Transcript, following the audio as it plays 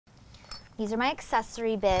These are my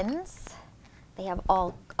accessory bins. They have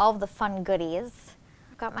all of the fun goodies.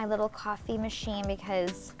 I've got my little coffee machine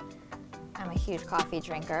because I'm a huge coffee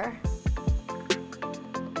drinker.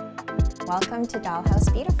 Welcome to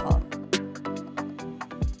Dollhouse Beautiful.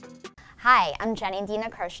 Hi, I'm Dina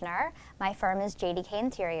Kirschner. My firm is JDK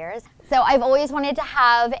Interiors. So I've always wanted to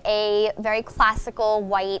have a very classical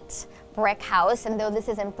white brick house, and though this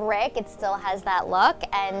isn't brick, it still has that look,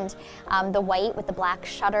 and the white with the black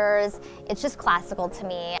shutters, it's just classical to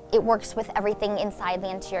me. It works with everything inside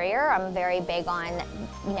the interior. I'm very big on,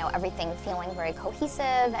 everything feeling very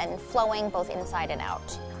cohesive and flowing both inside and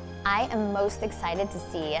out. I am most excited to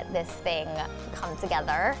see this thing come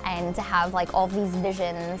together and to have like all these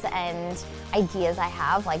visions and ideas I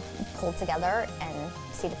have like pulled together and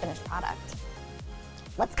see the finished product.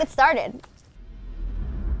 Let's get started.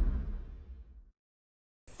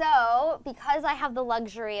 So, because I have the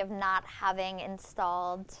luxury of not having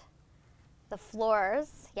installed the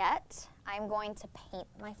floors yet, I'm going to paint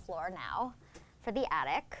my floor now for the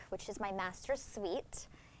attic, which is my master suite.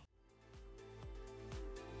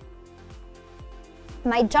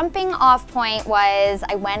 My jumping off point was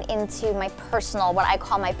I went into my personal, what I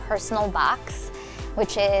call my personal box,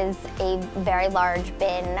 which is a very large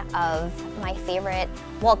bin of my favorite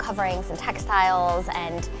wall coverings and textiles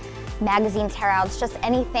and magazine tear-outs, just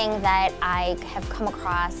anything that I have come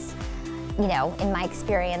across, in my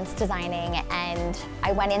experience designing. And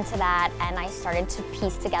I went into that and I started to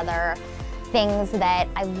piece together things that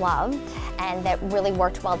I loved and that really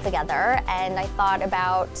worked well together. And I thought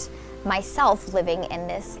about myself living in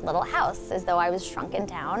this little house as though I was shrunken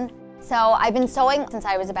down. So I've been sewing since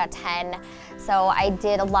I was about 10. So I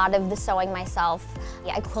did a lot of the sewing myself.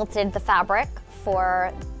 I quilted the fabric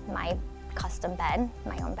for my custom bed,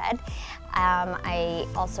 my own bed. I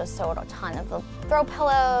also sewed a ton of the throw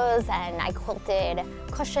pillows, and I quilted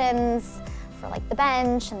cushions for like the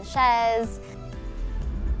bench and the chaise.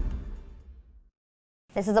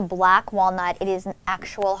 This is a black walnut. It is an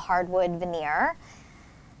actual hardwood veneer.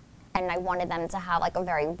 And I wanted them to have like a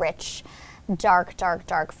very rich, dark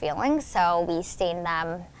feeling. So we stained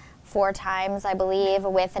them 4 times, I believe,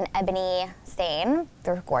 with an ebony stain.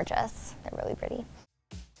 They're gorgeous. They're really pretty.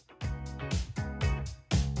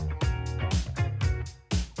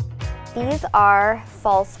 These are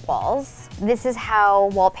false walls. This is how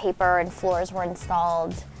wallpaper and floors were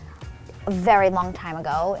installed a very long time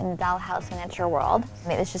ago in the Dollhouse miniature world.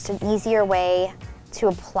 It's just an easier way to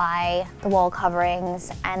apply the wall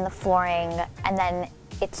coverings and the flooring, and then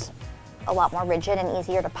it's a lot more rigid and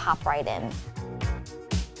easier to pop right in.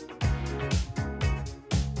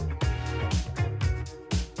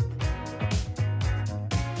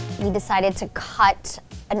 We decided to cut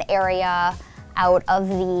an area out of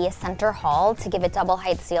the center hall to give it double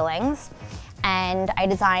height ceilings, and I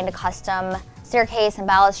designed a custom staircase and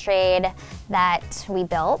balustrade that we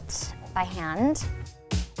built by hand.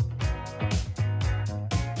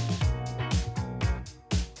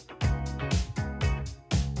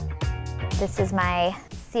 This is my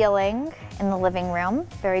ceiling in the living room.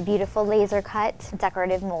 Very beautiful laser cut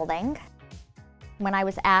decorative molding. When I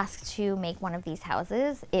was asked to make one of these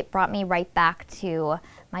houses, it brought me right back to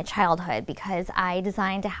my childhood because I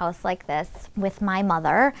designed a house like this with my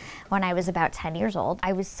mother when I was about 10 years old.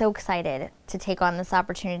 I was so excited to take on this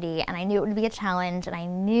opportunity, and I knew it would be a challenge, and I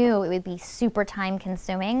knew it would be super time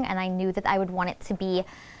consuming, and I knew that I would want it to be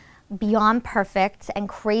beyond perfect and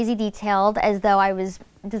crazy detailed, as though I was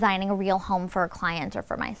designing a real home for a client or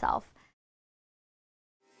for myself.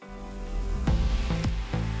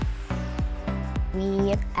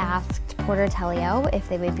 We asked Porter Telio if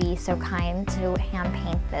they would be so kind to hand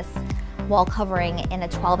paint this wall covering in a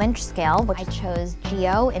 12-inch scale. I chose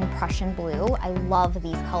Geo in Prussian blue. I love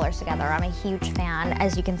these colors together. I'm a huge fan,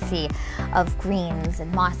 as you can see, of greens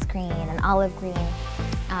and moss green and olive green.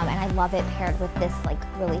 And I love it paired with this like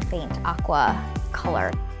really faint aqua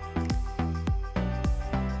color.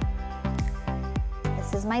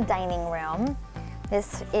 This is my dining room.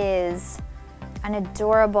 This is an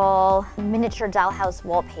adorable miniature dollhouse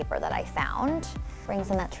wallpaper that I found. Brings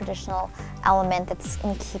in that traditional element that's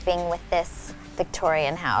in keeping with this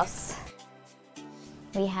Victorian house.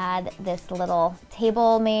 We had this little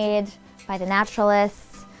table made by the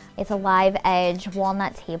naturalists. It's a live edge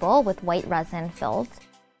walnut table with white resin filled.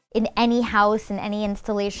 In any house, in any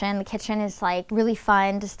installation, the kitchen is like really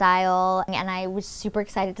fun to style, and I was super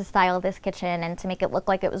excited to style this kitchen and to make it look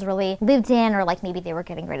like it was really lived in, or like maybe they were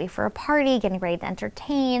getting ready for a party, getting ready to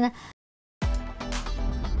entertain.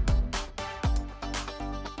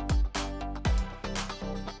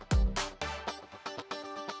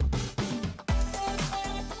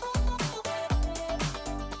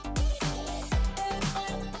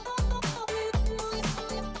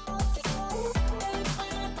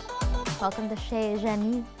 Welcome to Chez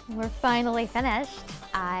Jenny. We're finally finished.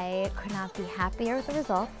 I could not be happier with the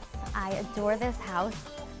results. I adore this house.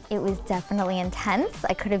 It was definitely intense.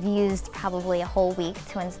 I could have used probably a whole week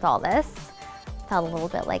to install this. Felt a little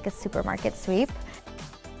bit like a supermarket sweep.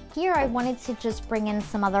 Here I wanted to just bring in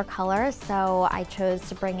some other colors, so I chose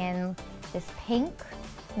to bring in this pink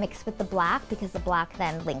mixed with the black because the black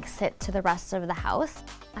then links it to the rest of the house.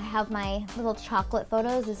 I have my little chocolate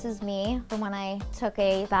photos. This is me from when I took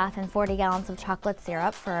a bath in 40 gallons of chocolate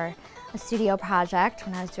syrup for a studio project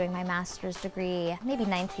when I was doing my master's degree maybe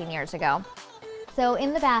 19 years ago. So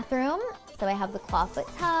in the bathroom, so I have the clawfoot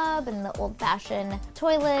tub and the old-fashioned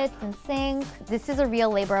toilet and sink. This is a real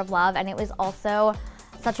labor of love, and it was also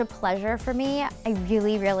such a pleasure for me. I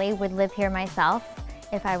really, really would live here myself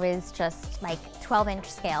if I was just like 12-inch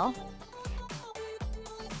scale.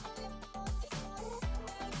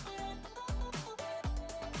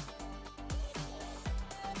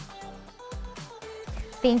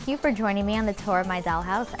 Thank you for joining me on the tour of my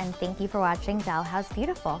dollhouse, and thank you for watching Dollhouse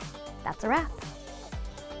Beautiful. That's a wrap.